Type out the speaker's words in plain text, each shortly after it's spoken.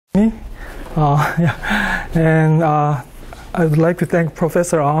Me. Yeah. And I would like to thank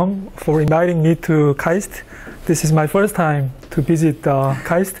Professor Ang for inviting me to KAIST. This is my first time to visit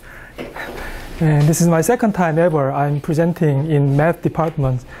KAIST. And this is my second time ever I'm presenting in math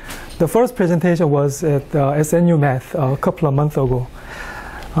department. The first presentation was at SNU Math a couple of months ago.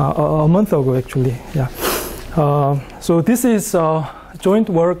 A month ago, actually. Yeah. So this is joint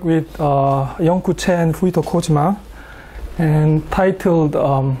work with Youngku Che and Fuito Kojima, and titled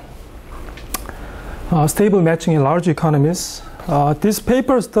Stable Matching in Large Economies. This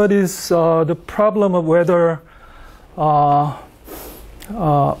paper studies the problem of whether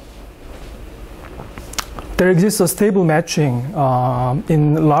there exists a stable matching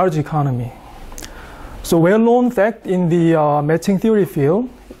in large economy. So well-known fact in the matching theory field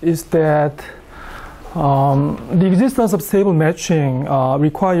is that the existence of stable matching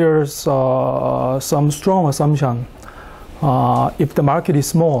requires some strong assumption if the market is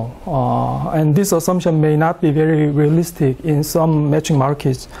small. And this assumption may not be very realistic in some matching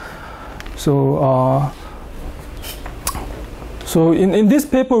markets. So, in this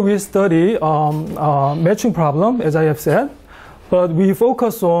paper we study matching problem, as I have said, but we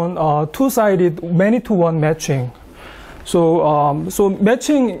focus on two-sided many-to-one matching. So,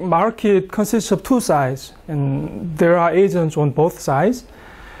 matching market consists of two sides, and there are agents on both sides.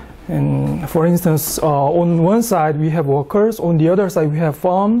 And for instance, on one side we have workers, on the other side we have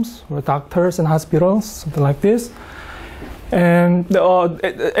firms or doctors and hospitals, something like this. And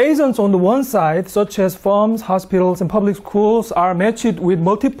the agents on the one side, such as firms, hospitals, and public schools, are matched with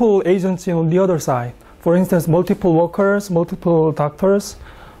multiple agents on the other side. For instance, multiple workers, multiple doctors,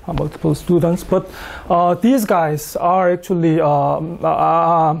 multiple students. But these guys are actually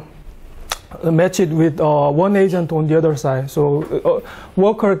matched with one agent on the other side. So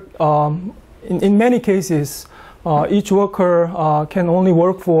worker, in many cases, each worker can only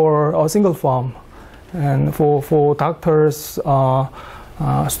work for a single firm, and for doctors,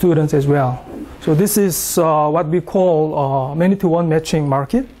 students as well. So this is what we call many-to-one matching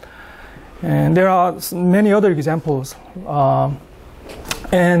market. And there are many other examples.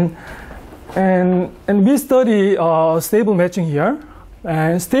 And we study stable matching here.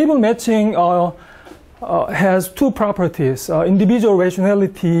 And stable matching has two properties, individual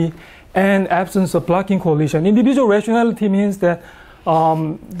rationality and absence of blocking collision. Individual rationality means that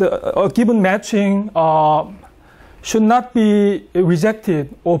a given matching should not be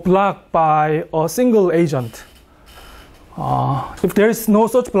rejected or blocked by a single agent. If there is no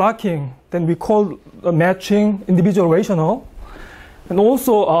such blocking, then we call a matching individual rational. And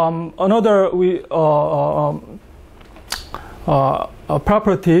also another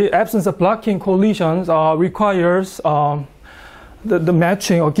property, absence of blocking collisions, requires the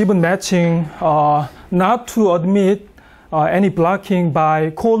matching or given matching not to admit any blocking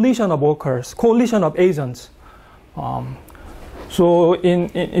by coalition of workers, coalition of agents. So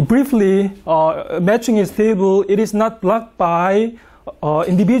in briefly, matching is stable. It is not blocked by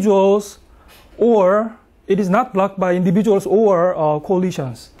individuals, or it is not blocked by individuals or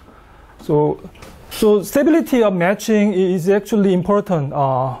coalitions. So stability of matching is actually important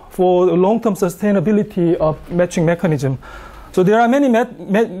for the long-term sustainability of matching mechanism. So there are many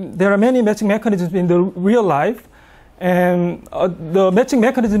matching mechanisms in the real life, and the matching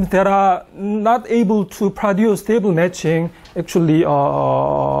mechanisms that are not able to produce stable matching actually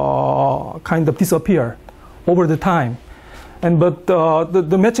kind of disappear over the time. But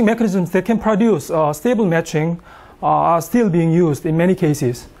the matching mechanisms that can produce stable matching are still being used in many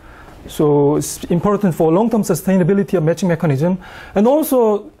cases. So it's important for long-term sustainability of matching mechanism. And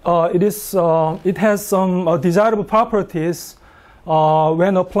also it has some desirable properties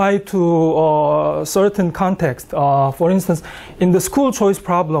when applied to certain context. For instance, in the school choice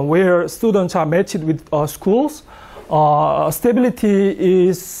problem, where students are matched with schools, stability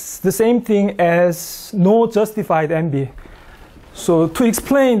is the same thing as no justified MB. So to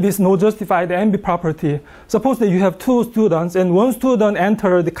explain this no justified MB property, suppose that you have two students, and one student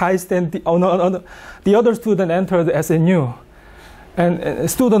entered the KAIST and the other student entered the SNU. And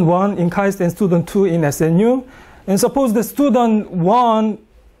student 1 in KAIST and student 2 in SNU. And suppose the student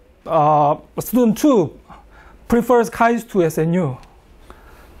 2 prefers KAIST to SNU.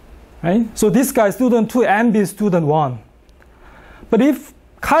 Right? So this guy, student 2, envies student 1. But if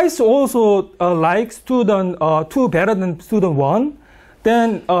KAIST also likes student 2 better than student 1,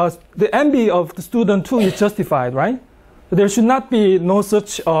 then the envy of the student 2 is justified, right? There should not be no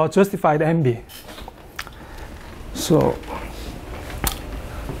such justified envy. So,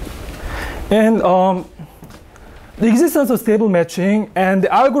 and the existence of stable matching and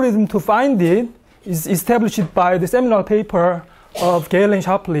the algorithm to find it is established by the seminal paper of Gale and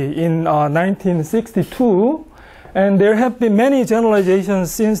Shapley in 1962. And there have been many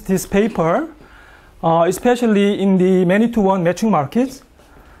generalizations since this paper, especially in the many-to-one matching markets.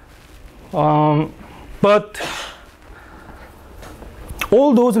 But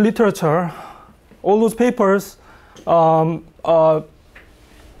all those literature, all those papers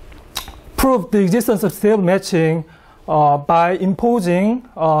prove the existence of stable matching by imposing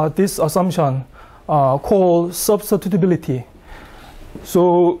this assumption called substitutability.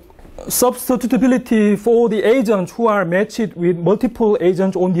 So substitutability for the agents who are matched with multiple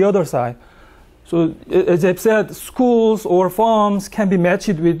agents on the other side. So as I've said, schools or firms can be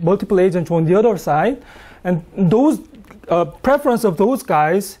matched with multiple agents on the other side. And those preference of those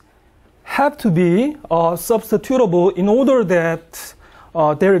guys have to be substitutable in order that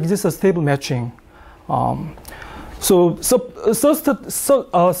there exists a stable matching. So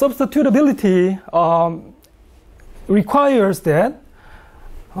substitutability requires that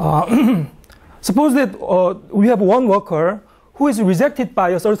suppose that we have one worker who is rejected by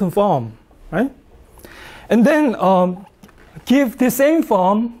a certain firm, right? And then give the same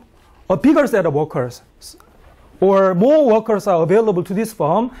firm a bigger set of workers, or more workers are available to this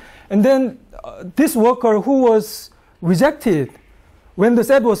firm, and then this worker who was rejected when the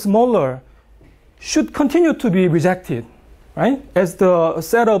set was smaller should continue to be rejected, right? As the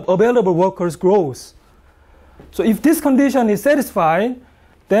set of available workers grows. So if this condition is satisfied,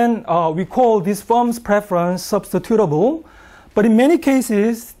 then we call this firm's preference substitutable. But in many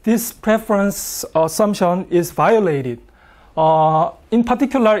cases, this preference assumption is violated. In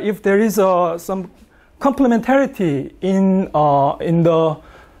particular, if there is some complementarity in the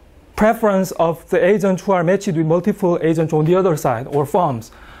preference of the agents who are matched with multiple agents on the other side, or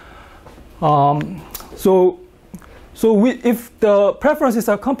firms. If the preferences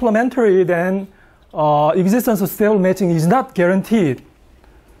are complementary, then existence of stable matching is not guaranteed.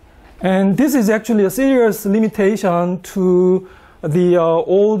 And this is actually a serious limitation to the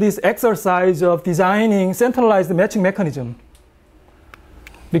all this exercise of designing centralized matching mechanism.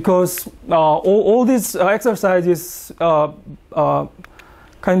 Because all these exercises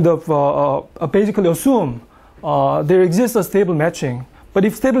kind of basically assume there exists a stable matching. But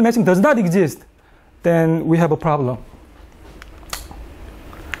if stable matching does not exist, then we have a problem.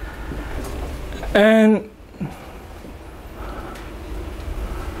 And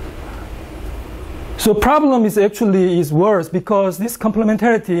so problem is actually worse because this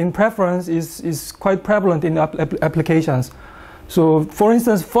complementarity in preference is quite prevalent in applications. So for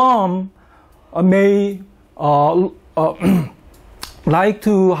instance, firm may like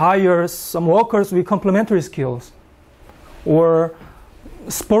to hire some workers with complementary skills, or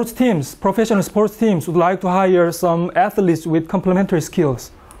sports teams, professional sports teams would like to hire some athletes with complementary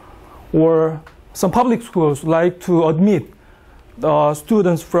skills, or some public schools would like to admit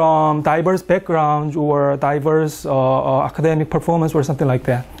students from diverse backgrounds or diverse academic performance or something like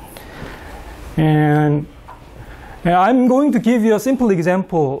that. And I'm going to give you a simple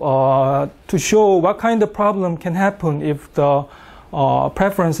example to show what kind of problem can happen if the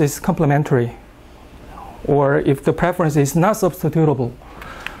preference is complementary, or if the preference is not substitutable.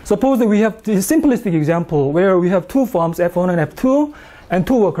 Suppose that we have this simplistic example where we have two firms, F1 and F2, and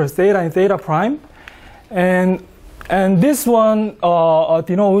two workers, theta and theta prime. And this one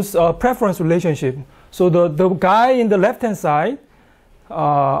denotes a preference relationship. So the guy in the left-hand side,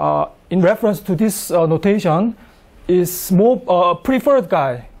 in reference to this notation, is more preferred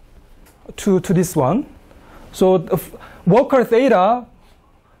guy to this one. So worker theta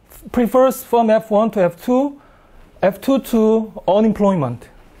prefers firm F1 to F2, F2 to unemployment.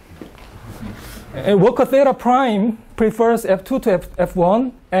 And worker theta prime prefers F2 to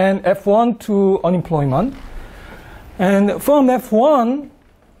F1 and F1 to unemployment. And firm F1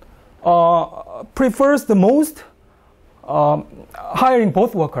 prefers the most hiring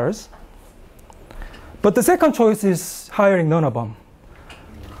both workers. But the second choice is hiring none of them.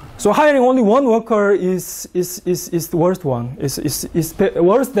 So hiring only one worker is the worst one. Is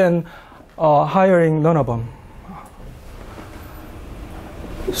worse than hiring none of them.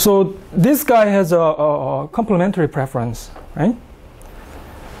 So this guy has a complementary preference, right?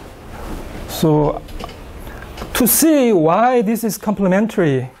 So to see why this is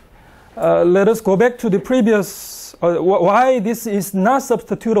complementary, let us go back to the previous, why this is not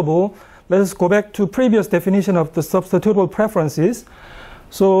substitutable. Let us go back to previous definition of the substitutable preferences.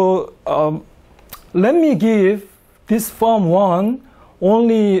 So let me give this firm 1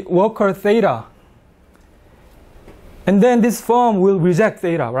 only worker theta. And then this firm will reject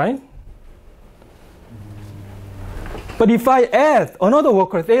theta, right? But if I add another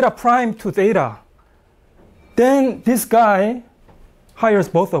worker, theta prime to theta, then this guy hires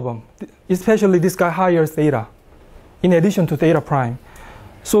both of them. Especially this guy hires theta in addition to theta prime.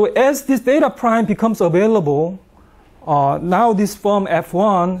 So as this theta prime becomes available, now this firm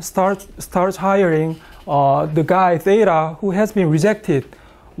F1 starts hiring the guy theta who has been rejected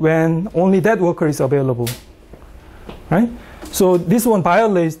when only that worker is available, right? So this one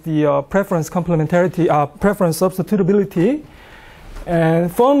violates the preference complementarity, preference substitutability,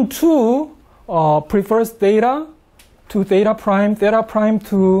 and firm 2 prefers theta to theta prime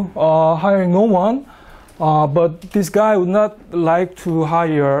to hiring no one, but this guy would not like to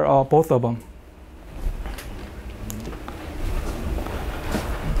hire both of them.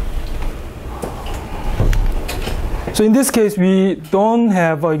 So in this case, we don't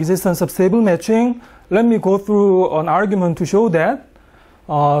have existence of stable matching. Let me go through an argument to show that.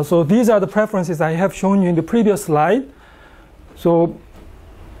 So these are the preferences I have shown you in the previous slide. So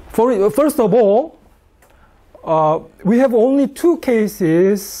first of all, we have only 2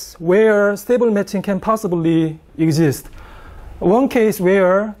 cases where stable matching can possibly exist. One case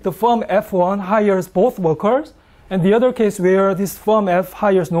where the firm F1 hires both workers, and the other case where this firm F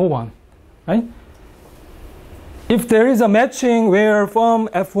hires no one, right? If there is a matching where firm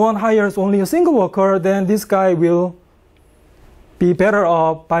F1 hires only a single worker, then this guy will be better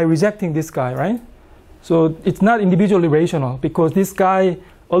off by rejecting this guy, right? So it's not individually rational because this guy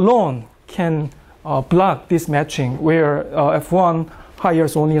alone can block this matching where F1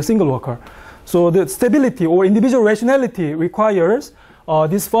 hires only a single worker. So the stability or individual rationality requires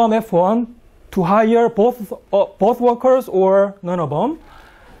this firm F1 to hire both workers or none of them.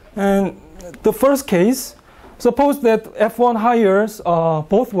 And the first case, suppose that F1 hires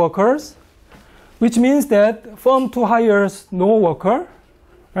both workers, which means that firm 2 hires no worker,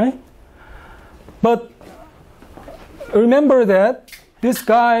 right? But remember that this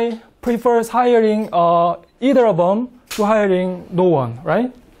guy prefers hiring either of them to hiring no one,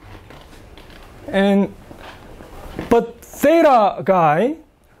 right? But theta guy,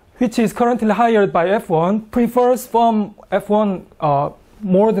 which is currently hired by F1, prefers firm F1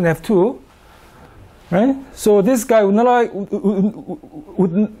 more than F2, right? So this guy would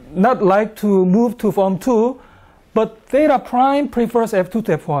not like to move to firm 2, but theta prime prefers F2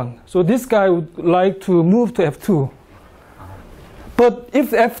 to F1. So this guy would like to move to F2. But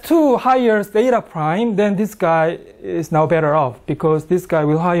if F2 hires theta prime, then this guy is now better off because this guy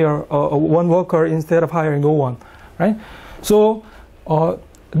will hire one worker instead of hiring no one, right? So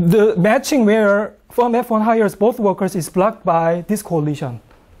the matching where firm F1 hires both workers is blocked by this coalition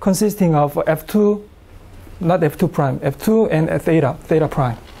consisting of F2, not F2 prime, F2 and theta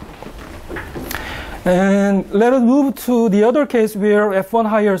prime. And let us move to the other case where F1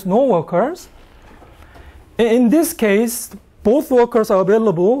 hires no workers. In this case, both workers are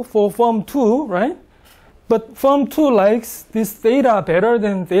available for firm 2, right? But firm 2 likes this theta better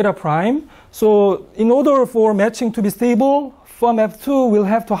than theta prime. So in order for matching to be stable, firm F2 will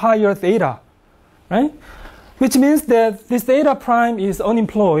have to hire theta, right? Which means that this theta prime is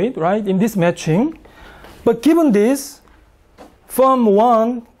unemployed, right, in this matching. But given this, firm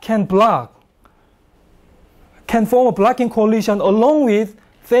 1 can form a blocking coalition along with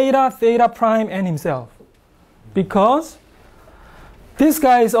theta prime, and himself. Because this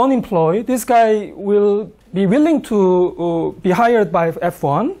guy is unemployed, this guy will be willing to be hired by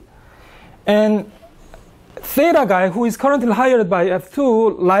F1, and theta guy, who is currently hired by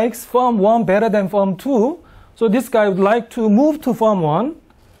F2, likes firm 1 better than firm 2, so this guy would like to move to firm 1,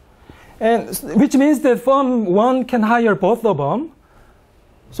 and which means that firm 1 can hire both of them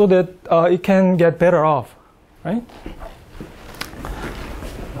so that it can get better off, right?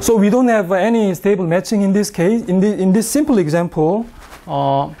 So we don't have any stable matching in this case, in this simple example.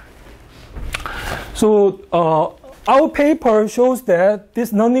 Our paper shows that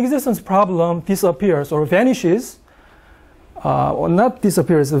this non-existence problem disappears or vanishes, or not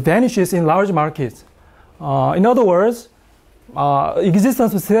disappears, it vanishes in large markets. In other words,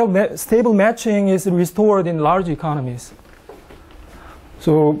 existence of stable matching is restored in large economies.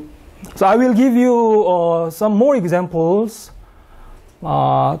 So I will give you some more examples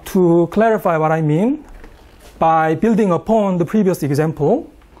to clarify what I mean by building upon the previous example.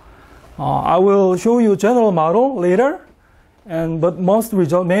 I will show you general model later, but most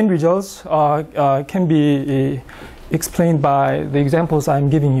main results can be explained by the examples I'm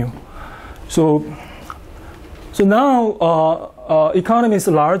giving you. So now economy is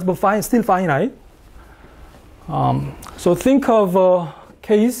large but still finite. So think of a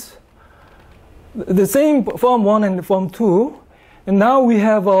case, the same firm 1 and firm 2, and now we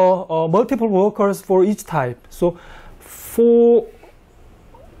have multiple workers for each type. So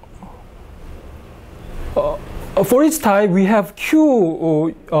For each type, we have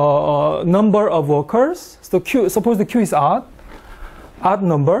Q number of workers. So Q, suppose the Q is odd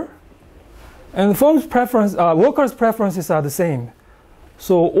number. And firm's preference, workers' preferences are the same.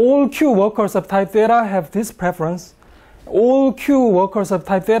 So all Q workers of type theta have this preference. All Q workers of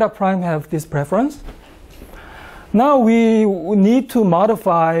type theta prime have this preference. Now we need to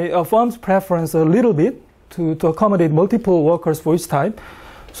modify a firm's preference a little bit to accommodate multiple workers for each type.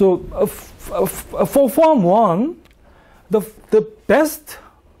 So for form 1, the best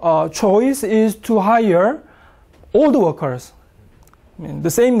choice is to hire all the workers. I mean,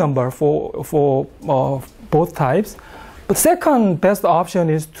 the same number for both types. But second best option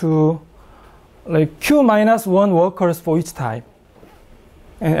is to like Q minus 1 workers for each type,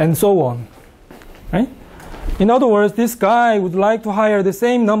 and so on, right? In other words, this guy would like to hire the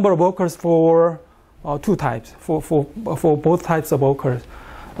same number of workers for two types, for both types of workers.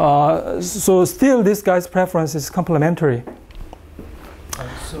 So still, this guy's preference is complementary.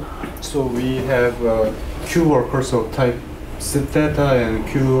 So we have Q workers of type theta and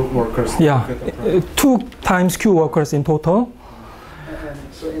Q workers. Yeah, 2 times Q workers in total. And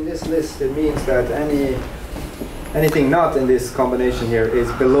so in this list, it means that anything not in this combination here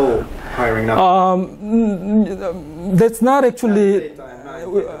is below hiring number. That's not actually. Theta and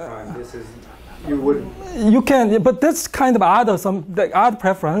 9 theta prime. This is you would. You can, but that's kind of odd, or odd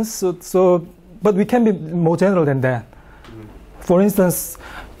preference. But we can be more general than that. For instance,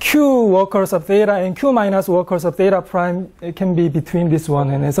 Q workers of theta and Q minus workers of theta prime, it can be between this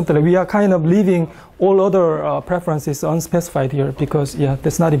one and something like. We are kind of leaving all other preferences unspecified here because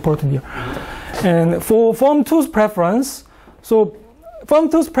that's not important here. And for form 2's preference, so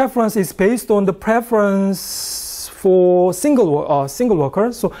form 2's preference is based on the preference for single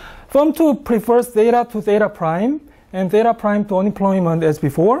workers. So form 2 prefers theta to theta prime and theta prime to unemployment as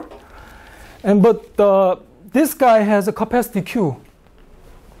before. But this guy has a capacity Q.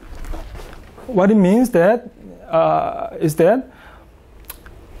 What it means is that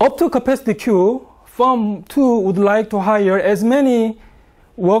up to capacity Q, firm 2 would like to hire as many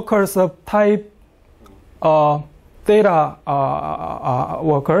workers of type theta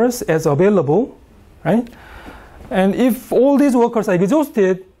workers as available, right? And if all these workers are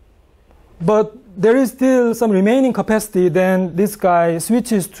exhausted, but there is still some remaining capacity, then this guy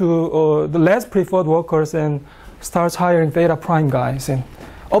switches to the less preferred workers and starts hiring theta prime guys and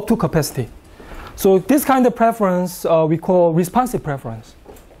up to capacity. So this kind of preference we call responsive preference.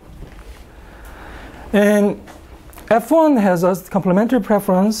 And F1 has a complementary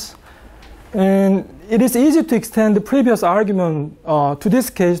preference, and it is easy to extend the previous argument to this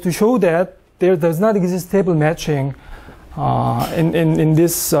case to show that there does not exist stable matching in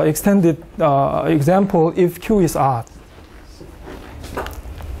this extended example if Q is odd.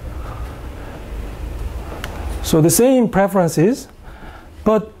 So the same preferences,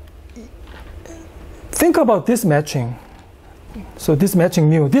 but think about this matching. So this matching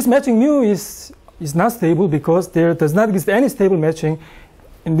mu. This matching mu is not stable because there does not exist any stable matching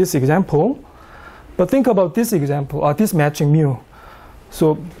in this example. But think about this example, this matching mu.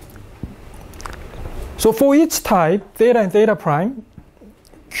 So for each type, theta and theta prime,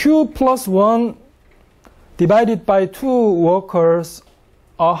 Q plus 1 divided by 2 workers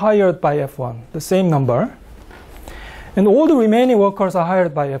are hired by F1, the same number. And all the remaining workers are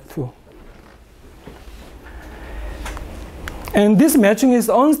hired by F2. And this matching is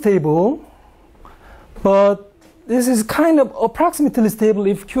unstable, but this is kind of approximately stable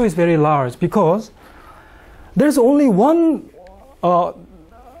if Q is very large, because there's only one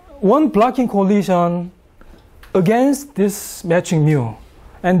blocking collision against this matching mu.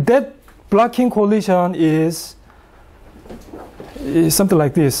 And that blocking collision is something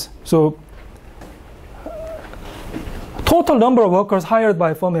like this. So total number of workers hired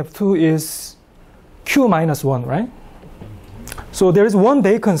by firm F2 is Q minus 1, right? So there is one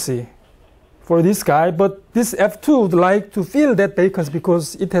vacancy for this guy, but this F2 would like to fill that vacancy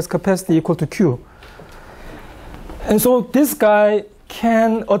because it has capacity equal to Q. And so this guy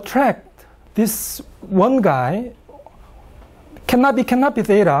can attract this one guy. Cannot be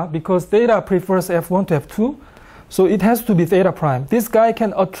theta because theta prefers F1 to F2. So it has to be theta prime. This guy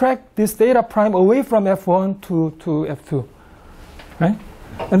can attract this theta prime away from F1 to F2, right?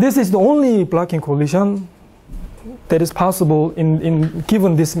 And this is the only blocking collision that is possible in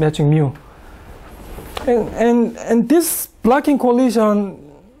given this matching mu. And this blocking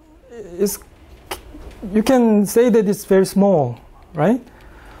collision is, you can say that it's very small, right?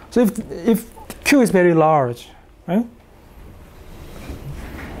 So if Q is very large, right?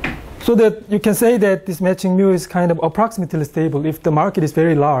 So that you can say that this matching mu is kind of approximately stable if the market is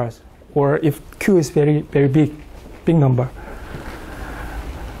very large. or if Q is very, very big number.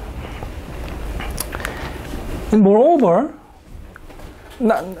 And moreover,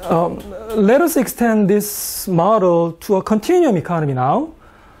 let us extend this model to a continuum economy now,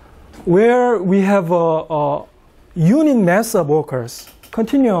 where we have a unit mass of workers,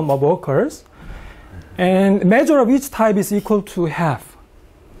 continuum of workers, and measure of each type is equal to half.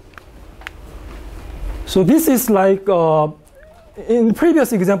 So this is like, in the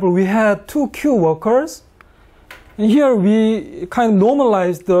previous example, we had 2Q workers, and here we kind of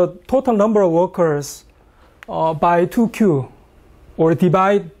normalize the total number of workers by 2Q, or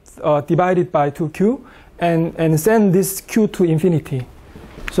divide it by 2Q, and send this Q to infinity.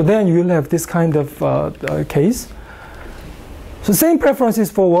 So then you will have this kind of case. So same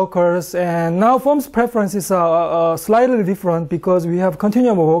preferences for workers, and now firms' preferences are slightly different because we have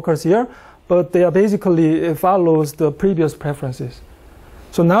continuum of workers here, but they are basically follows the previous preferences.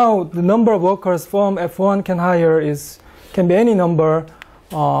 So now the number of workers firm F1 can hire can be any number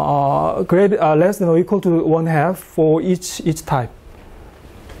less than or equal to 1/2 for each type.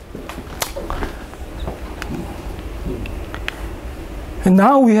 And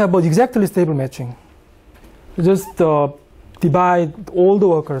now we have exactly stable matching. Just divide all the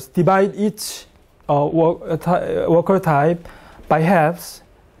workers, divide each worker type by halves,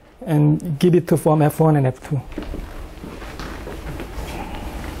 and give it to firm F1 and F2.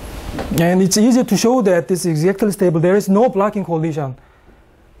 And it's easy to show that this is exactly stable. There is no blocking collision.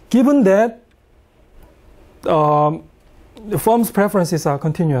 Given that the firm's preferences are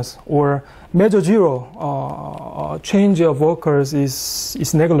continuous, or measure zero, change of workers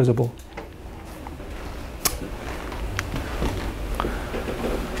is negligible.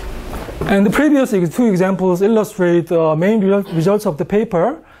 And the previous two examples illustrate main results of the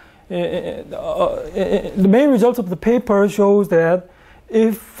paper. The main results of the paper shows that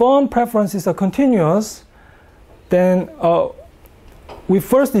if firm preferences are continuous, then we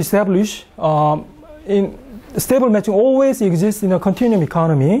first establish in stable matching always exists in a continuum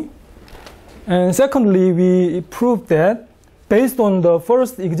economy. And secondly, we proved that based on the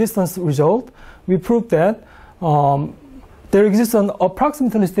first existence result, we proved that there exists an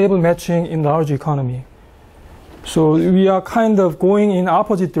approximately stable matching in large economy. So we are kind of going in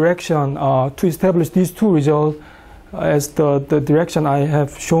opposite direction to establish these two results as the direction I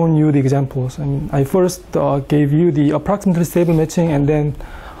have shown you the examples. And I first gave you the approximately stable matching, and then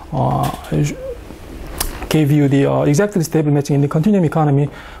gave you the exactly stable matching in the continuum economy.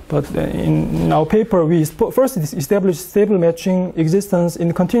 But in our paper, we first established stable matching existence in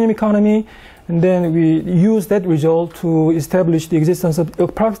the continuum economy, and then we use that result to establish the existence of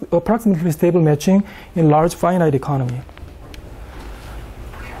approximately stable matching in large finite economy.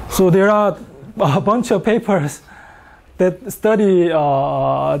 So there are a bunch of papers that study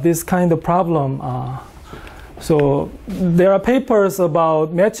this kind of problem. So there are papers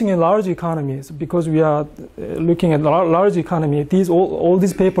about matching in large economies, because we are looking at large economy. All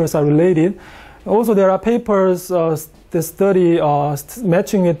these papers are related. Also, there are papers that study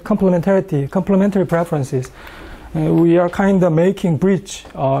matching with complementary preferences. We are kind of making bridge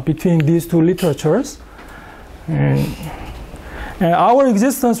between these two literatures. And our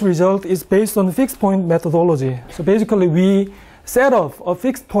existence result is based on fixed point methodology. So basically, we set up a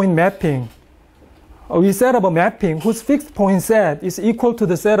fixed point mapping. We set up a mapping whose fixed point set is equal to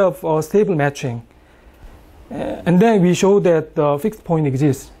the set of stable matching. And then we show that the fixed point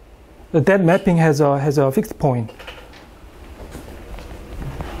exists. That mapping has a fixed point.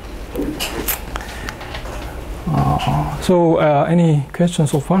 So any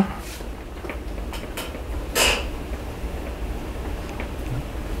questions so far?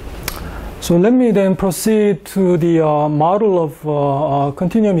 So let me then proceed to the model of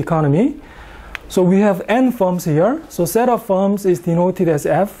continuum economy. So we have n firms here. So set of firms is denoted as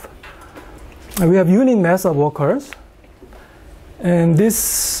F. And we have unit mass of workers. And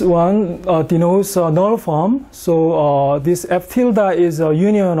this one denotes a null firm. So this F tilde is a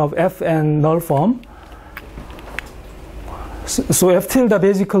union of F and null firm. So F tilde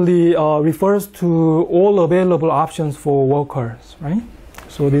basically refers to all available options for workers, right?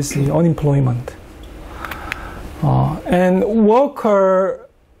 So this is unemployment. And worker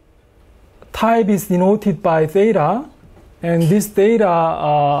type is denoted by theta, and this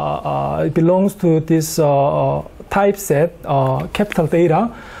theta belongs to this type set, capital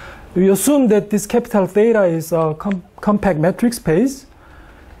theta. We assume that this capital theta is a compact metric space,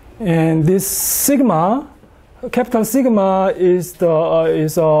 and this sigma, capital sigma, is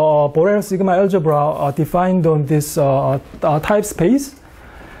a Borel sigma algebra defined on this type space.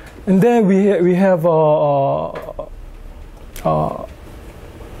 And then we have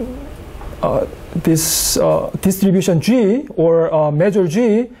this distribution G or measure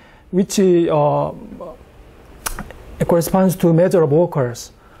G, which corresponds to measure of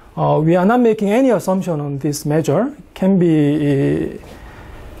workers. We are not making any assumption on this measure. Can be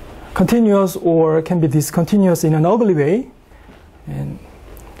continuous or can be discontinuous in an ugly way.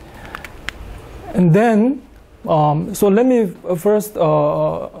 And then, so let me first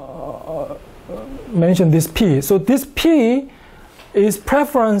mention this P. So this P is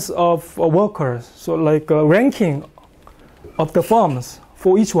preference of workers. So like ranking of the firms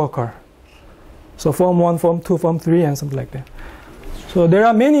for each worker. So firm 1, firm 2, firm 3, and something like that. So there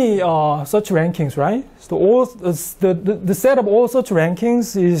are many such rankings, right? So all the set of all such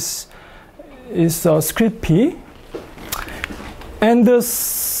rankings is script P. And the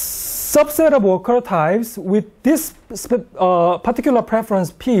subset of worker types with this particular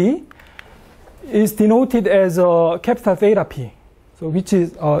preference P is denoted as capital theta P. So which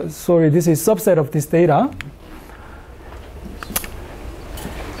is, sorry, this is subset of this data.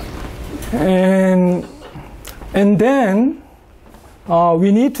 And then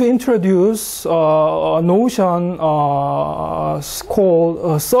we need to introduce a notion called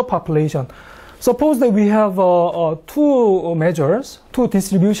subpopulation. Suppose that we have two measures, two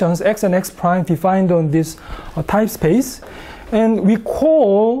distributions, x and x prime defined on this type space, and we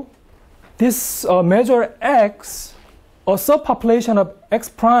call this measure x a subpopulation of x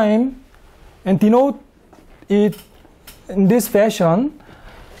prime and denote it in this fashion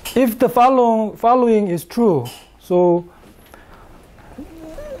if the following is true. So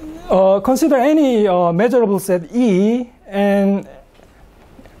consider any measurable set E, and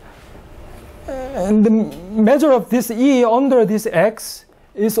the measure of this E under this x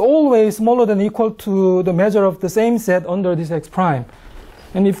is always smaller than or equal to the measure of the same set under this x prime.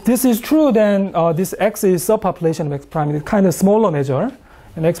 And if this is true, then this x is subpopulation of x prime. It's kind of smaller measure,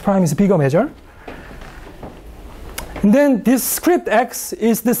 and x prime is a bigger measure. And then this script x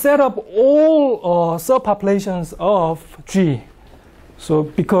is the set of all subpopulations of G. So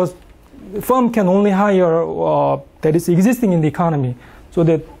because the firm can only hire that is existing in the economy, so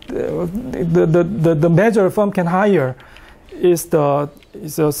that the measure a firm can hire is a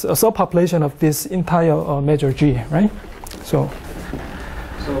subpopulation of this entire measure G, right? So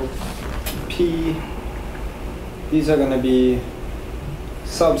P, these are going to be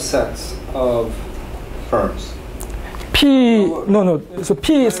subsets of firms. P, no. So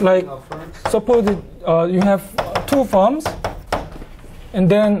P is like, suppose you have two firms, and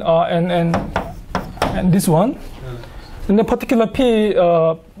then and this one, and the particular P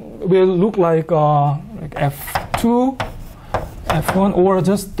will look like F2, F1, or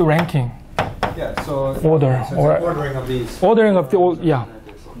just the ranking. Yeah. So order or ordering of these. Ordering of the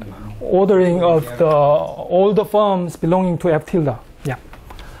ordering of all the firms belonging to F tilde. Yeah.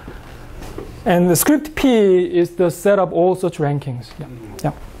 And the script P is the set of all such rankings. Yeah.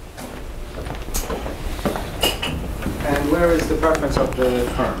 Yeah. And where is the preference of the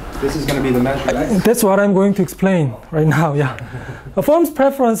firm? This is going to be the measure X? That's what I'm going to explain right now. Yeah. A firm's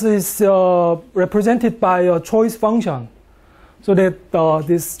preference is represented by a choice function. So that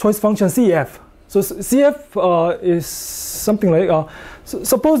this choice function CF. So CF is something like,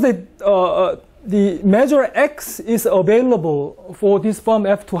 suppose that the measure X is available for this firm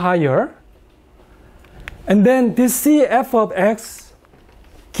F to hire. And then this CF of X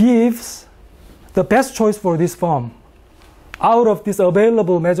gives the best choice for this firm out of this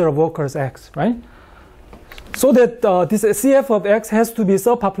available measure of workers X, right? So that this CF of X has to be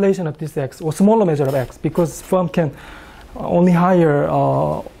subpopulation of this X, or smaller measure of X, because firm can only hire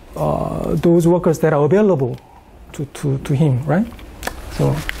those workers that are available to him, right?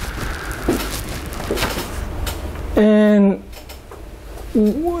 So, and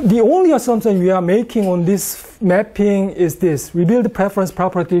the only assumption we are making on this mapping is this revealed preference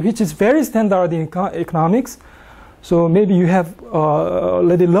property, which is very standard in economics. So maybe you have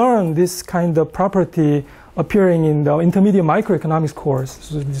already learned this kind of property appearing in the intermediate microeconomics course.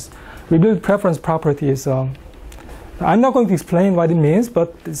 So this revealed preference property is, I'm not going to explain what it means,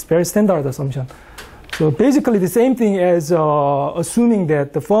 but it's very standard assumption. So basically the same thing as assuming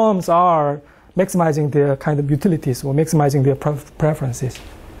that the firms are maximizing their kind of utilities or maximizing their preferences.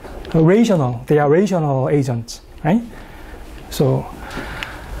 Rational, they are rational agents, right? So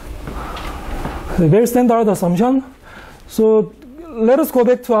a very standard assumption. So let us go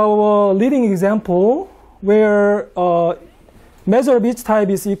back to our leading example where measure of each type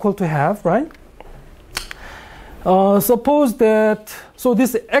is equal to half, right? Suppose that, so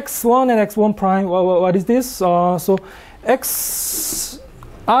this x1 and x1 prime, what is this? So xi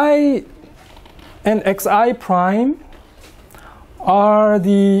and xi prime are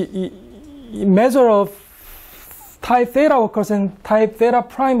the measure of type theta workers and type theta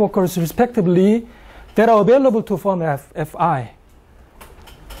prime workers respectively that are available to form Fi.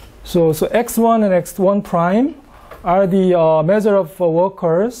 So x1 and x1 prime are the measure of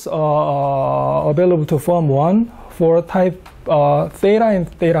workers available to form 1 for type theta and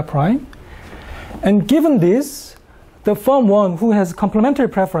theta prime. And given this, the firm 1 who has complementary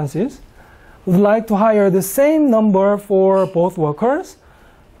preferences would like to hire the same number for both workers.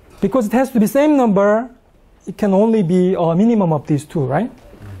 Because it has to be same number, it can only be a minimum of these two, right?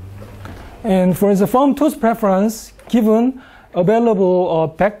 And for the firm 2's preference, given available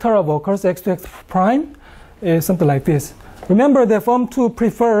vector of workers x to x prime is something like this. Remember that firm 2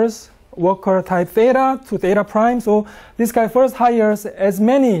 prefers worker type theta to theta prime, so this guy first hires as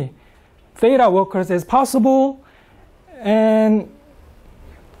many theta workers as possible, and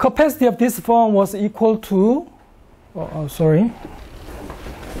capacity of this firm was equal to,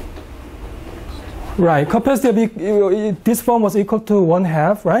 right, capacity of this firm was equal to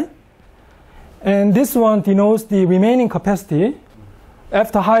 1/2, right? And this one denotes the remaining capacity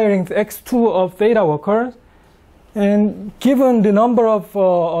after hiring x2 of theta workers. And given the number of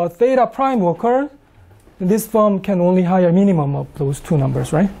theta prime workers, this firm can only hire minimum of those two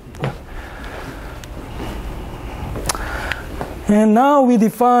numbers, right? Yeah. And now we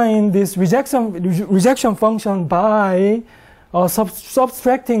define this rejection function by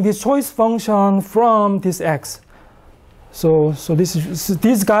subtracting this choice function from this x. So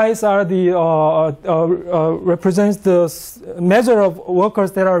these guys are the represents the measure of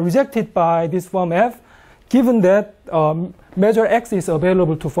workers that are rejected by this form F, given that measure x is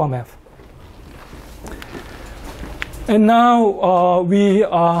available to form F. And now we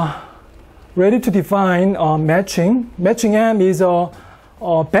are ready to define matching. Matching M is a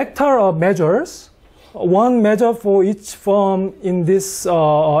vector of measures, one measure for each firm in this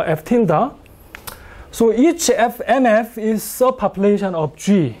F tilde. So each FMF is subpopulation of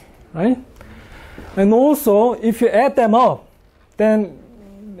G, right? And also, if you add them up, then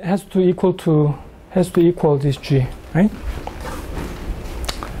it has to equal this G, right?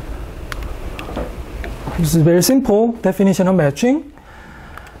 This is a very simple definition of matching.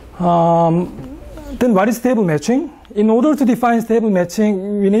 Then what is stable matching? In order to define stable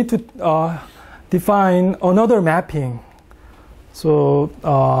matching, we need to define another mapping.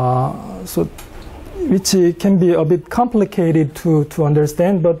 Which can be a bit complicated to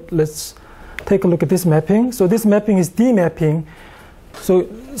understand, but let's take a look at this mapping. So this mapping is D mapping. So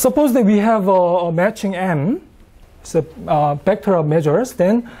suppose that we have a matching M, it's a vector of measures,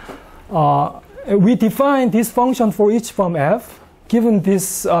 then we define this function for each firm F, given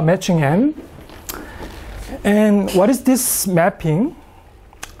this matching M. And what is this mapping?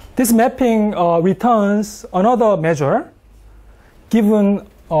 This mapping returns another measure, given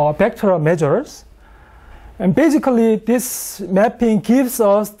a vector of measures. And basically, this mapping gives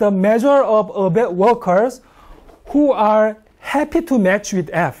us the measure of workers who are happy to match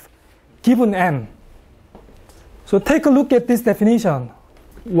with F, given M. So take a look at this definition.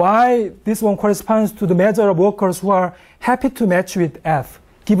 Why this one corresponds to the measure of workers who are happy to match with F,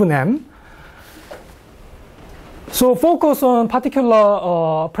 given M. So focus on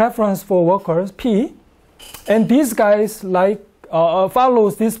particular preference for workers, P. And these guys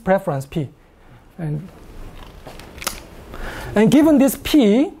follows this preference, P. And given this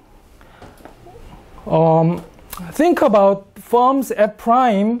P, think about firms F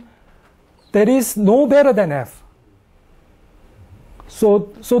prime that is no better than F. So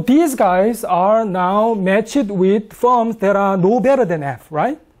these guys are now matched with firms that are no better than F,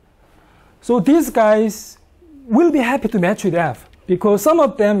 right? So these guys will be happy to match with F because some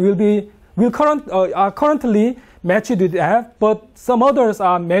of them are currently matched with F, but some others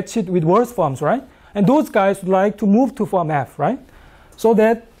are matched with worse firms, right? And those guys would like to move to form F, right? So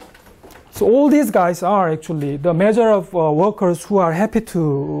all these guys are actually the measure of workers who are happy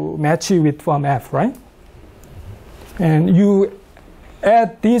to match with form F, right? And you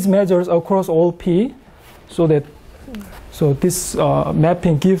add these measures across all P, so this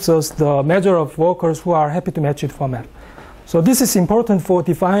mapping gives us the measure of workers who are happy to match with form F. So this is important for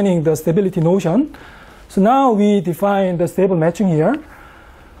defining the stability notion. So now we define the stable matching here.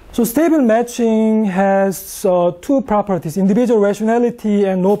 So stable matching has two properties, individual rationality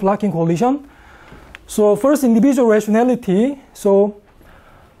and no blocking collision. So first, individual rationality. So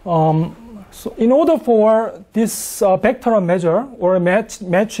in order for this vector of measure or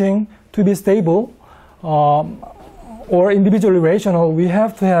matching to be stable or individually rational, we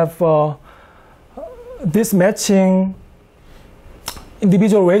have to have this matching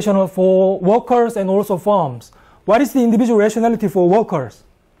individual rational for workers and also firms. What is the individual rationality for workers?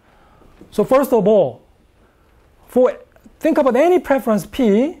 So first of all, think about any preference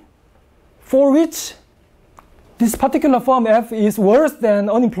P for which this particular form F is worse than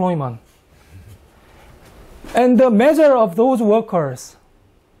unemployment. And the measure of those workers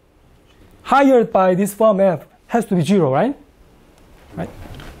hired by this form F has to be 0, right? Right.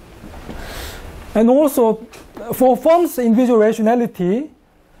 And also, for firm's individual rationality,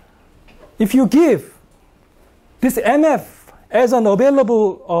 if you give this MF as an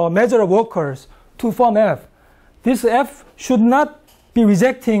available measure of workers to firm F, this F should not be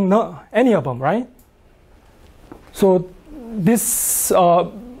rejecting any of them, right? So this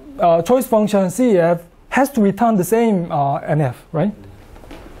choice function CF has to return the same MF, right?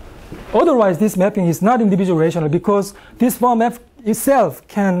 Otherwise, this mapping is not individual rational because this form F itself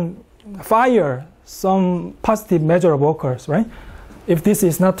can fire some positive measure of workers, right? If this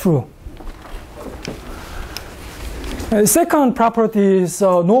is not true. Second property is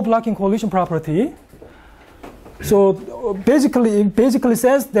no blocking coalition property. So basically, it basically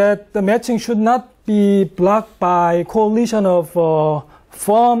says that the matching should not be blocked by coalition of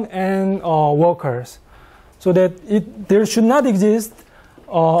firm and workers. So that there should not exist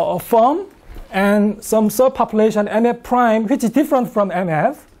a firm and some subpopulation MF prime, which is different from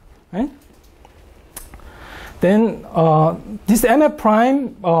MF, right? Then this MF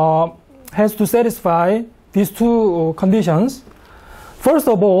prime has to satisfy these two conditions. First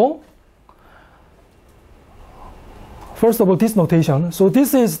of all, this notation. So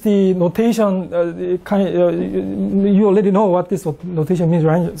this is the notation. You already know what this notation means,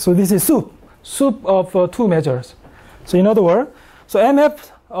 right? So this is soup of two measures. So in other words, so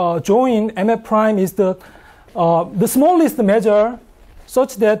MF join MF prime is the smallest measure,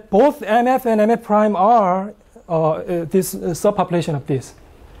 such that both MF and MF prime are this subpopulation of this.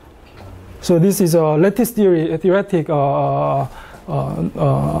 So this is a lattice theoretic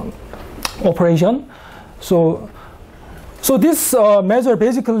operation. So this measure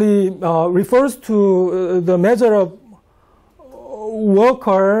basically refers to the measure of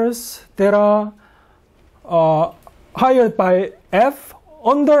workers that are hired by F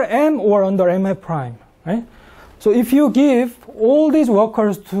under M or under MF prime, right? So if you give all these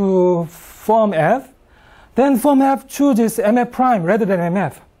workers to firm F, then firm F chooses MF prime rather than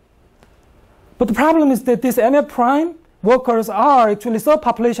MF. But the problem is that this MF prime workers are actually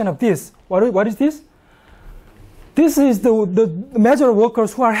subpopulation of this. What is this? This is the measure of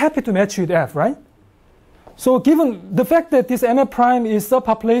workers who are happy to match with F, right? So given the fact that this MF prime is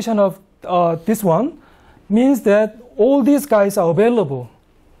subpopulation of this one, means that all these guys are available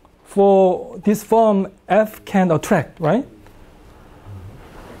for this firm F can attract, right?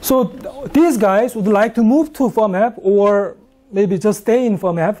 So these guys would like to move to firm F or maybe just stay in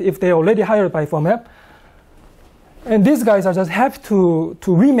firm F if they're already hired by firm F. And these guys are just have to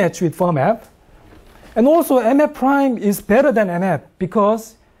rematch with firm F. And also MF prime is better than MF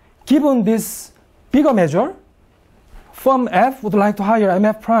because given this bigger measure, firm F would like to hire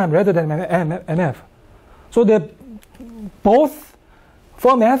MF prime rather than MF. So that both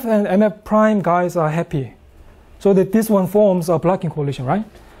firm F and MF prime guys are happy. So that this one forms a blocking coalition, right?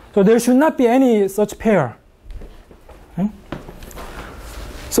 So there should not be any such pair. Okay?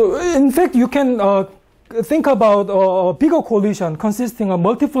 So in fact, you can think about a bigger coalition consisting of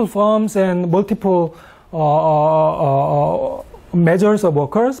multiple firms and multiple measures of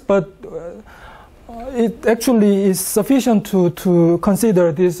workers, but it actually is sufficient to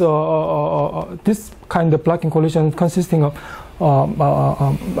consider this this kind of blocking coalition consisting of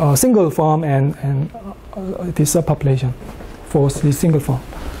a single firm and this subpopulation for the single firm.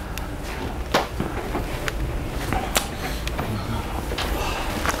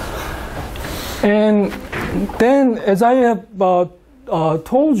 And then, as I have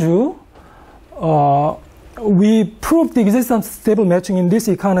told you, we proved the existence of stable matching in this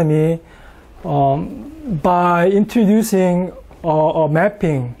economy by introducing a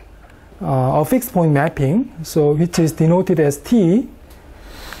mapping, a fixed point mapping, so which is denoted as T,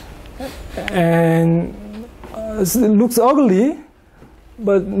 and it looks ugly,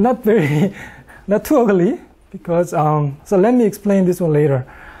 but not too ugly, because so let me explain this one later.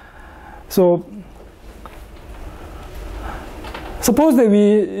 So suppose that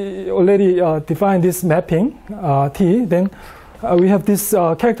we already defined this mapping T, then we have this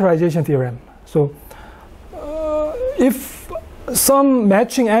characterization theorem. So if some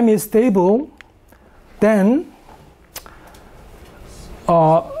matching M is stable, then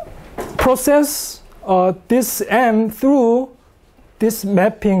process this M through this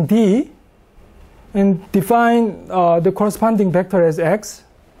mapping D and define the corresponding vector as X.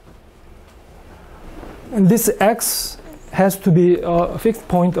 And this X has to be a fixed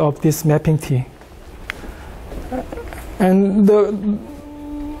point of this mapping T. And the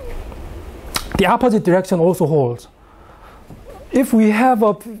opposite direction also holds. If we have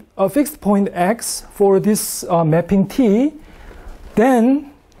a fixed point X for this mapping T,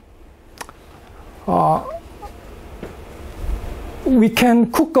 then we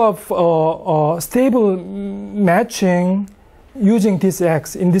can cook up a stable matching using this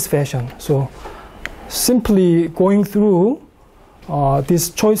X in this fashion. So simply going through this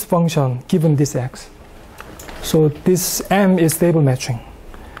choice function given this X. So this M is stable matching.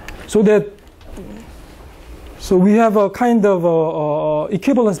 So we have a kind of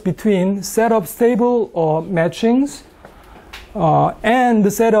equivalence between set of stable matchings and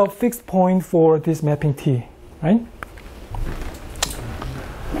the set of fixed point for this mapping T, right?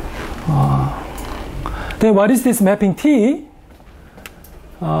 Then what is this mapping T?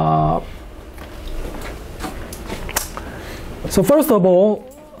 So first of all,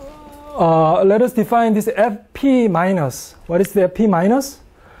 let us define this FP minus. What is the FP minus?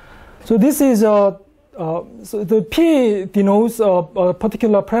 So this is so the P denotes a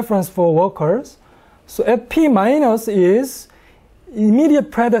particular preference for workers. So FP minus is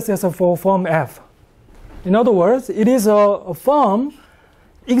immediate predecessor for form F. In other words, it is a form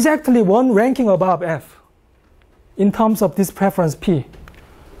exactly one ranking above F in terms of this preference P.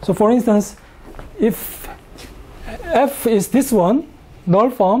 So for instance, if F is this one, null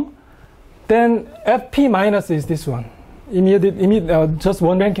form, then FP minus is this one, just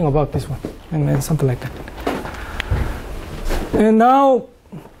one ranking above this one, and something like that. And now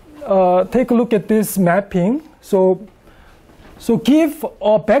take a look at this mapping. So give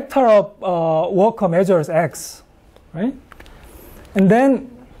a vector of worker measures X, right? And then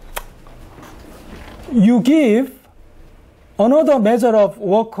you give another measure of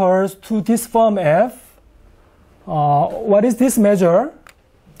workers to this form F. What is this measure?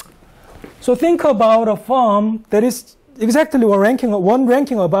 So think about a form that is exactly one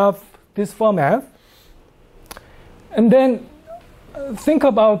ranking above this form F. And then think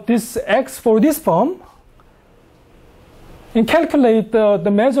about this X for this form and calculate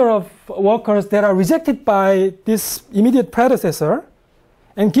the measure of workers that are rejected by this immediate predecessor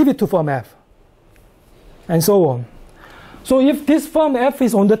and give it to form F, and so on. So if this form F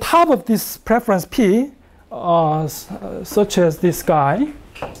is on the top of this preference P, such as this guy,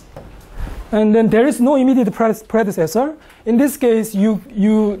 and then there is no immediate predecessor, in this case you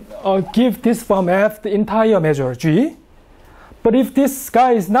give this form F the entire measure G. But if this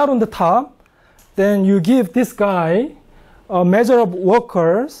guy is not on the top, then you give this guy a measure of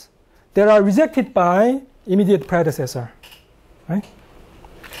workers that are rejected by immediate predecessor, right?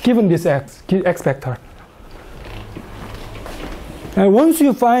 Given this X vector. And once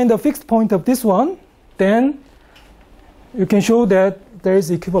you find the fixed point of this one, then you can show that there is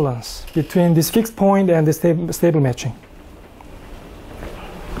equivalence between this fixed point and the stable matching.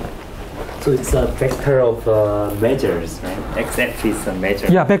 So it's a vector of measures, right? XF is a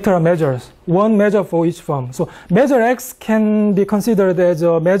measure. Yeah, vector of measures. One measure for each form. So measure X can be considered as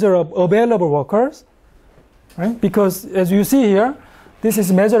a measure of available workers, right? Because as you see here, this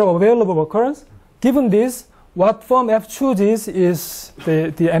is measure of available workers. Given this, what form F chooses is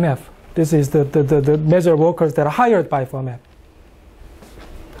the MF. This is the measure of workers that are hired by form F.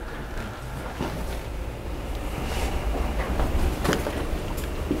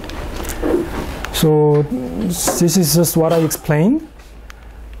 So this is just what I explained.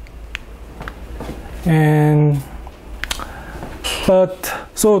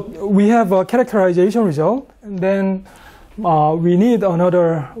 So we have a characterization result, and then we need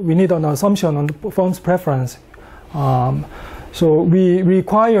an assumption on the form's preference. So we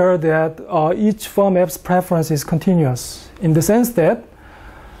require that each form F's preference is continuous in the sense that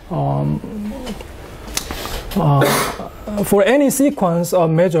for any sequence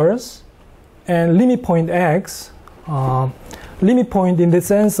of measures and limit point X, limit point in the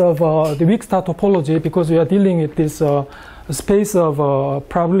sense of the weak star topology, because we are dealing with this space of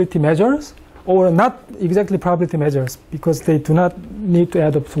probability measures, or not exactly probability measures, because they do not need to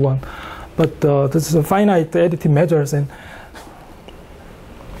add up to 1. But this is a finite additive measures, and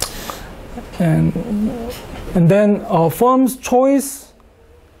then form's choice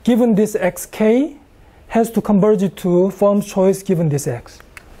given this xk has to converge it to form's choice given this x.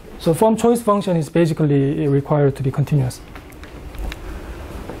 So form choice function is basically required to be continuous.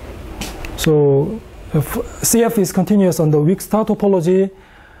 So if CF is continuous on the weak star topology,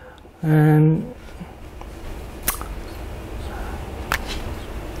 and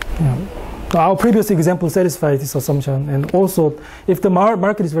Our previous example satisfies this assumption, and also if the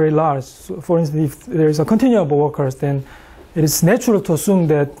market is very large, so for instance, if there is a continuum of workers, then it is natural to assume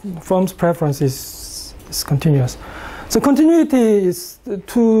that firm's preference is continuous. So continuity is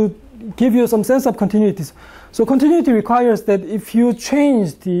to give you some sense of continuity. So continuity requires that if you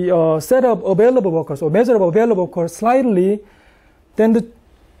change the set of available workers or measure of available workers slightly, then the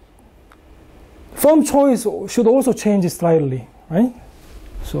firm choice should also change slightly, right?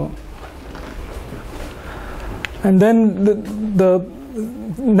 So, and then the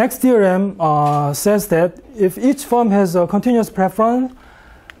next theorem says that if each firm has a continuous preference,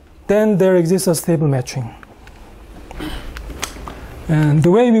 then there exists a stable matching. And the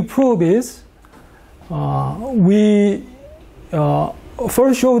way we prove is we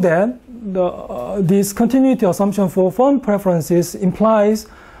first show that this continuity assumption for firm preferences implies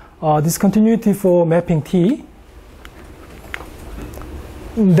this continuity for mapping T.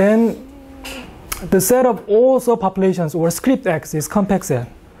 Then the set of all subpopulations or script X is compact set.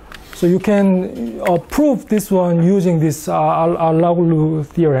 So you can prove this one using this Arloglu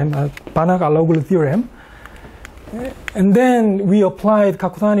theorem, Banach-Arloglu theorem. And then we applied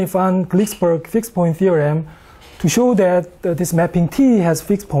Kakutani-Van-Glicksberg fixed point theorem to show that this mapping T has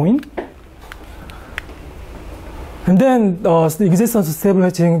fixed point. And then the existence of stable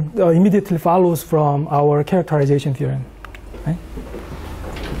matching immediately follows from our characterization theorem, right?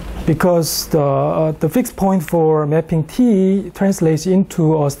 Because the fixed point for mapping T translates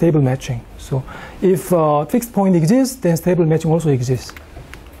into a stable matching. So if fixed point exists, then stable matching also exists.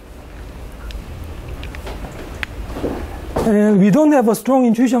 And we don't have a strong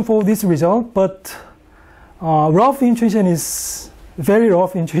intuition for this result, but rough intuition is, very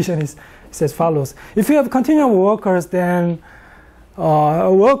rough intuition is as follows. If you have continuum workers, then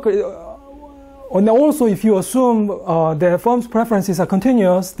and also if you assume the firm's preferences are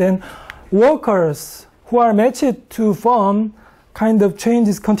continuous, then workers who are matched to firm kind of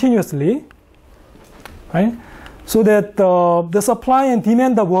changes continuously, right? So that the supply and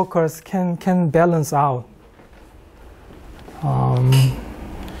demand of workers can balance out.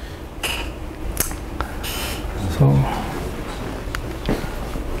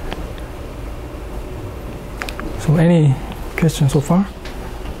 So any questions so far?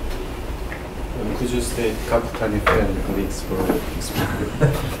 Could you state Kakutani-Van-Glicksberg?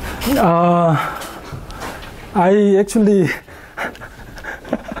 I actually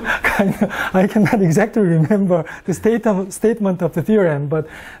I cannot exactly remember the statement of the theorem, but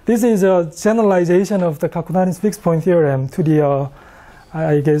this is a generalization of the Kakutani's fixed point theorem to the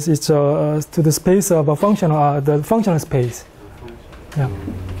I guess it's to the space of a functional the functional space. Yeah.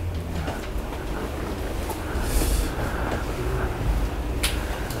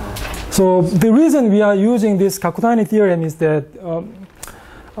 So the reason we are using this Kakutani theorem is that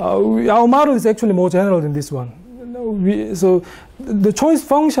our model is actually more general than this one. So the choice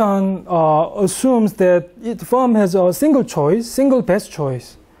function assumes that the firm has a single choice, single best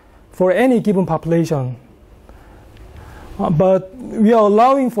choice for any given population. But we are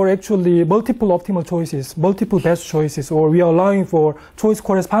allowing for actually multiple optimal choices, multiple best choices, or we are allowing for choice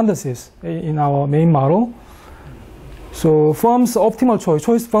correspondences in our main model. So firm's optimal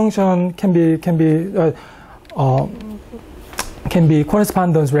choice function can be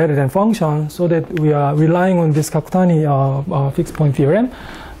correspondence rather than function, so that we are relying on this Kakutani fixed point theorem.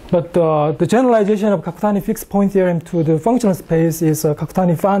 But the generalization of Kakutani fixed point theorem to the functional space is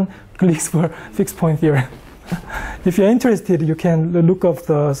Kakutani-Van-Glicksberg fixed point theorem. If you're interested, you can look up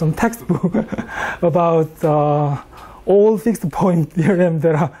some textbook about all fixed point theorem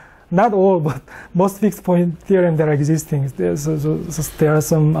that are, not all, but most fixed point theorem that are existing. There is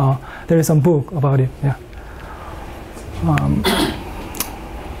some book about it. Yeah.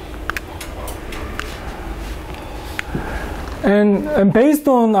 And based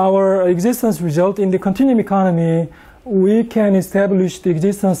on our existence result in the continuum economy, we can establish the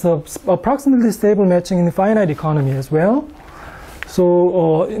existence of approximately stable matching in the finite economy as well.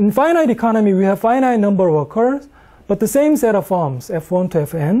 So in finite economy, we have finite number of workers, but the same set of firms, F1 to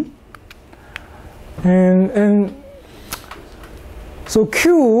Fn. And so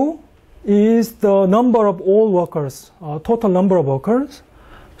Q is the number of all workers, total number of workers.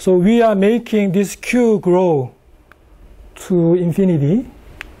 So we are making this Q grow to infinity.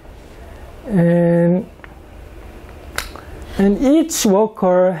 And each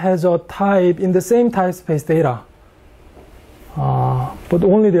worker has a type in the same type space data. But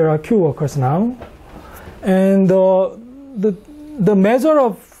only there are Q workers now. And the measure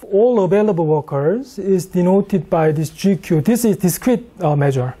of all available workers is denoted by this GQ. This is discrete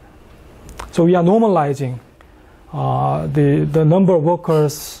measure. So we are normalizing the number of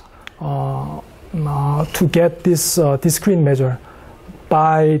workers to get this discrete measure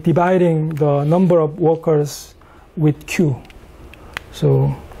by dividing the number of workers with Q.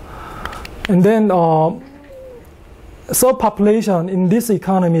 So, and then subpopulation in this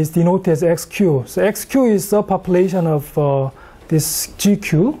economy is denoted as XQ. So XQ is subpopulation of this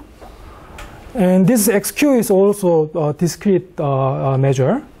GQ. And this XQ is also a discrete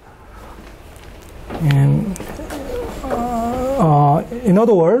measure. And in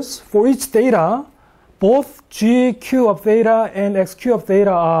other words, for each theta, both GQ of theta and XQ of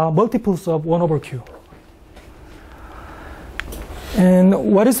theta are multiples of 1 over Q.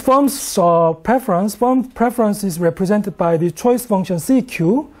 And what is firm's preference? Firm preference is represented by the choice function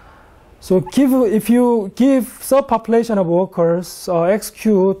CQ. So if you give subpopulation of workers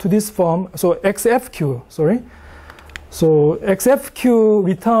XQ to this firm, so XFQ, sorry. So XFQ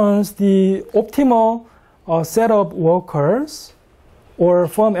returns the optimal set of workers or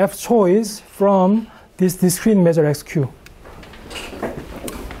firm F choice from this discrete measure XQ.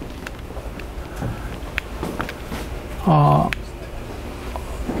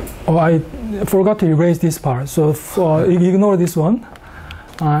 I forgot to erase this part, so ignore this one.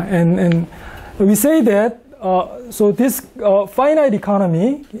 And we say that, so this finite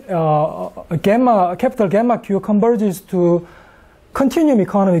economy, capital gamma Q converges to continuum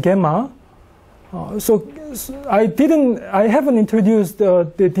economy gamma. So I haven't introduced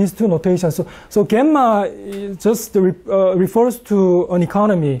these two notations. So gamma just refers to an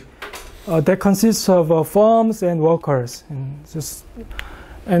economy that consists of firms and workers.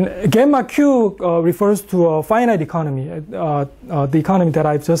 And gamma Q refers to a finite economy, the economy that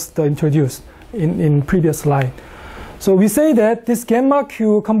I've just introduced in previous slide. So we say that this gamma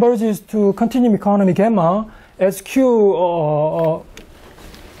Q converges to continuum economy gamma as Q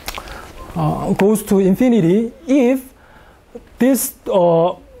goes to infinity if this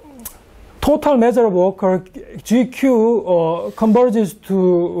total measure of worker GQ converges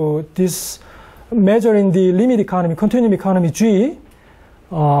to this measure in the limit economy, continuum economy G,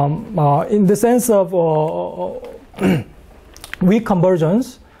 in the sense of weak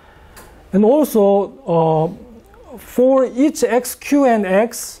convergence. And also for each XQ and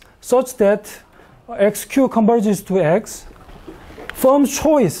X such that XQ converges to X, firm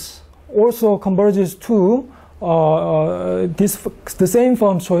choice also converges to the same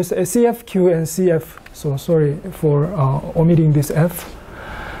firm choice as CFQ and CF. So sorry for omitting this F.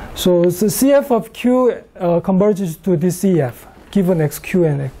 So the CF of Q converges to this CF given XQ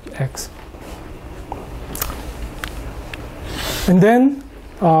and X. And then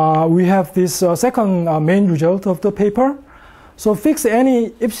we have this second main result of the paper. So fix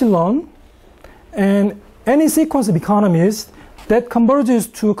any epsilon and any sequence of economies that converges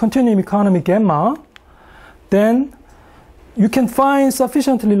to continuum economy gamma, then you can find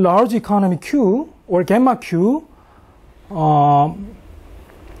sufficiently large economy Q or gamma Q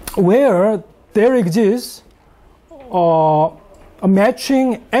where there exists a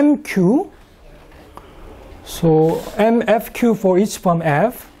matching MQ, so MFQ for each firm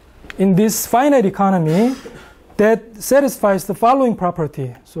F in this finite economy that satisfies the following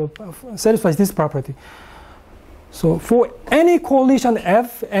property. So satisfies this property. So for any coalition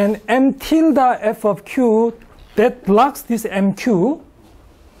F and M tilde F of Q that blocks this MQ,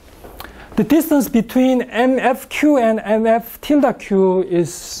 the distance between MFQ and MF tilde Q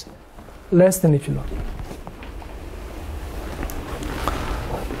is less than epsilon.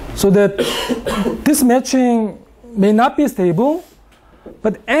 So that this matching may not be stable,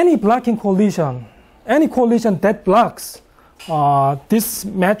 but any blocking coalition, any coalition that blocks this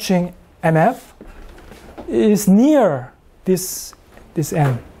matching MF is near this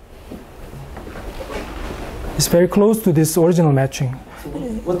M. It's very close to this original matching. So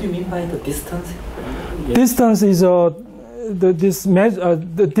what do you mean by the distance? Distance is the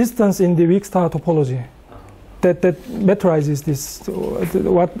distance in the weak star topology that metrizes this. So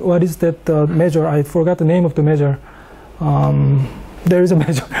what is that measure? I forgot the name of the measure. There is a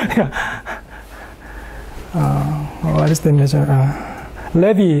measure. What is the measure?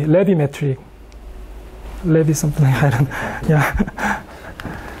 Levy metric. Levy something, I don't know. Yeah.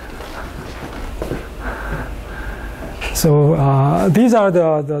 So these are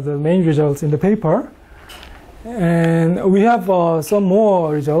the main results in the paper. And we have some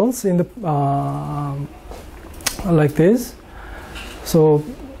more results in the like this. So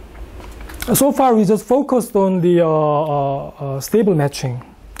far we just focused on the stable matching,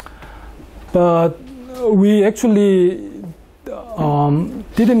 but we actually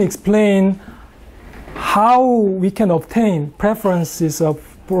didn't explain how we can obtain preferences of,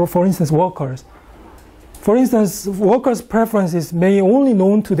 for instance, workers. for instance, workers' preferences may only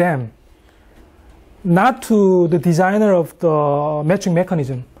known to them, not to the designer of the matching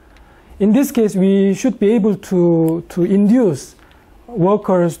mechanism. In this case, we should be able to induce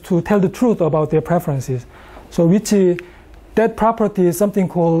workers to tell the truth about their preferences. So that property is something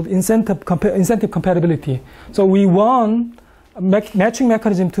called incentive compatibility. So we want matching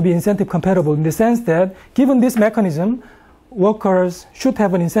mechanism to be incentive compatible in the sense that given this mechanism, workers should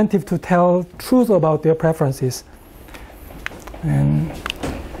have an incentive to tell truth about their preferences. And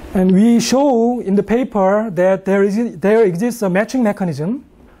we show in the paper that there exists a matching mechanism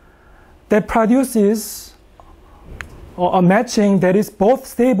that produces a matching that is both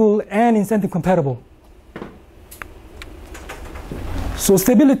stable and incentive compatible. So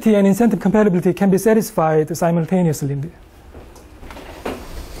stability and incentive compatibility can be satisfied simultaneously.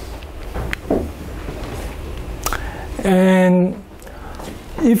 And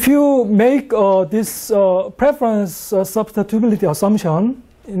if you make this preference substitutability assumption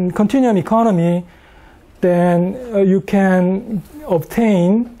in continuum economy, then you can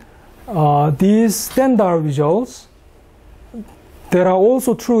obtain these standard results that are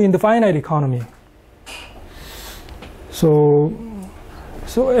also true in the finite economy. So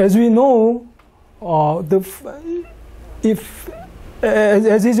as we know,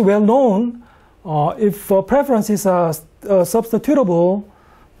 as is well known, if preferences are substitutable,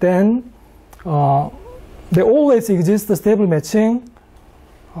 then there always exists a stable matching.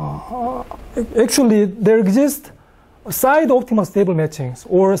 Actually, there exist side optimal stable matchings,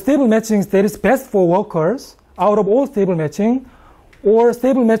 or stable matchings that is best for workers out of all stable matching, or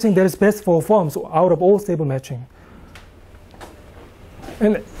stable matching that is best for firms out of all stable matching.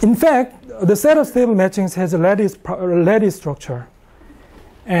 And in fact, the set of stable matchings has a lattice structure.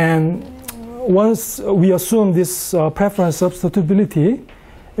 And once we assume this preference substitutability,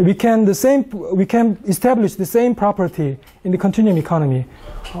 we can establish the same property in the continuum economy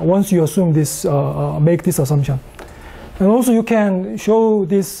once you assume this, make this assumption. And also you can show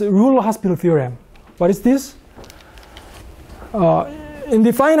this rural hospital theorem. What is this? In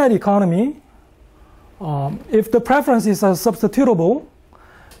the finite economy, if the preferences are substitutable,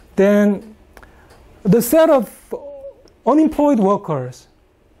 then the set of unemployed workers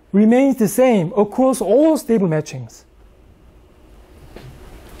remains the same across all stable matchings.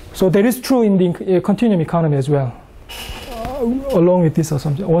 So that is true in the continuum economy as well, along with this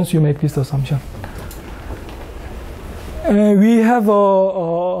assumption, once you make this assumption. We have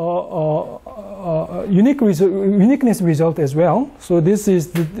a uniqueness result as well. So this is,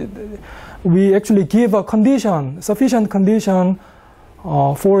 we actually give a condition, sufficient condition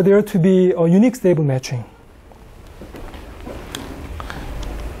for there to be a unique stable matching.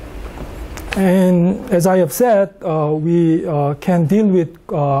 And as I have said, we can deal with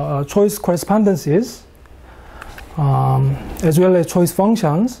choice correspondences as well as choice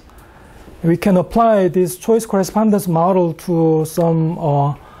functions. We can apply this choice correspondence model to some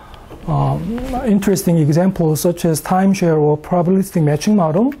interesting examples such as timeshare or probabilistic matching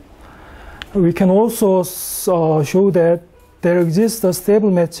model. We can also show that there exists a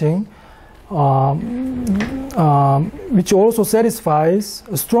stable matching which also satisfies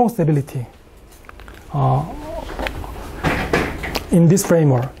a strong stability in this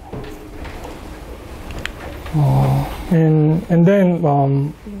framework. And then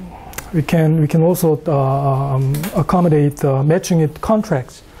we can also accommodate matching with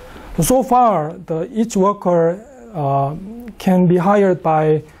contracts. So far, each worker can be hired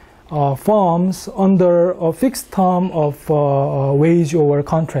by firms under a fixed term of wage over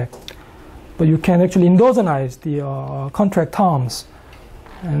contract. But you can actually endogenize the contract terms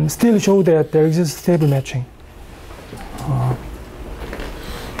and still show that there exists stable matching.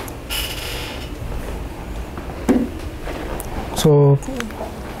 So,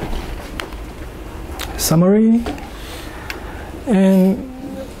 summary. And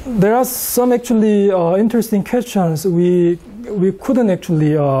there are some actually interesting questions we couldn't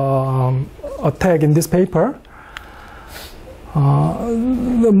actually attack in this paper.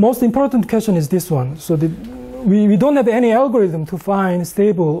 The most important question is this one. So we don't have any algorithm to find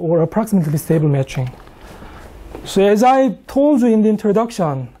stable or approximately stable matching. So as I told you in the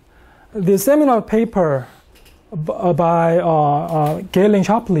introduction, the seminal paper by Gale and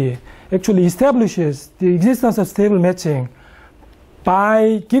Shapley actually establishes the existence of stable matching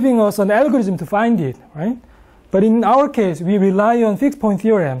by giving us an algorithm to find it, right? But in our case, we rely on fixed point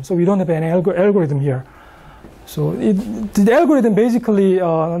theorem, so we don't have any algorithm here. So the algorithm basically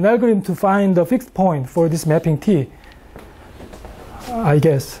an algorithm to find the fixed point for this mapping T, I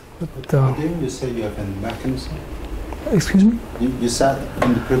guess. But, didn't you say you have a mechanism? Excuse me? You said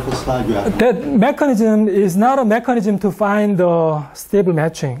in the previous slide you have That mechanism is not a mechanism to find stable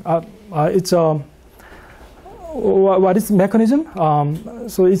matching. It's a what is mechanism?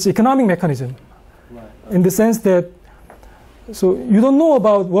 So it's economic mechanism, in the sense that so you don't know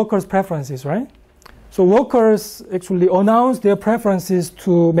about workers' preferences, right? So workers actually announce their preferences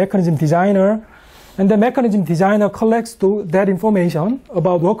to mechanism designer, and the mechanism designer collects that information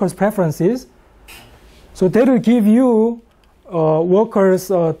about workers' preferences. So that will give you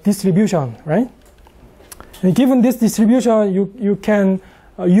workers' distribution, right? And given this distribution, you can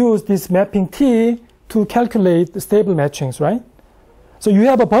use this mapping T to calculate the stable matchings, right? So you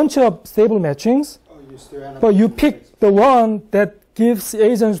have a bunch of stable matchings, but you pick the one that gives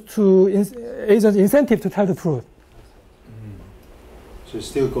agents incentive to tell the truth. So it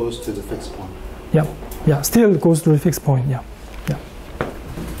still goes to the fixed point. Yeah, yeah, still goes to the fixed point. Yeah, yeah.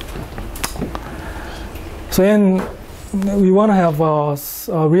 So and we want to have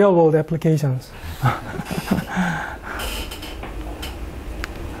real world applications.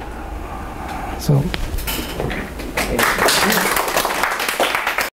 So.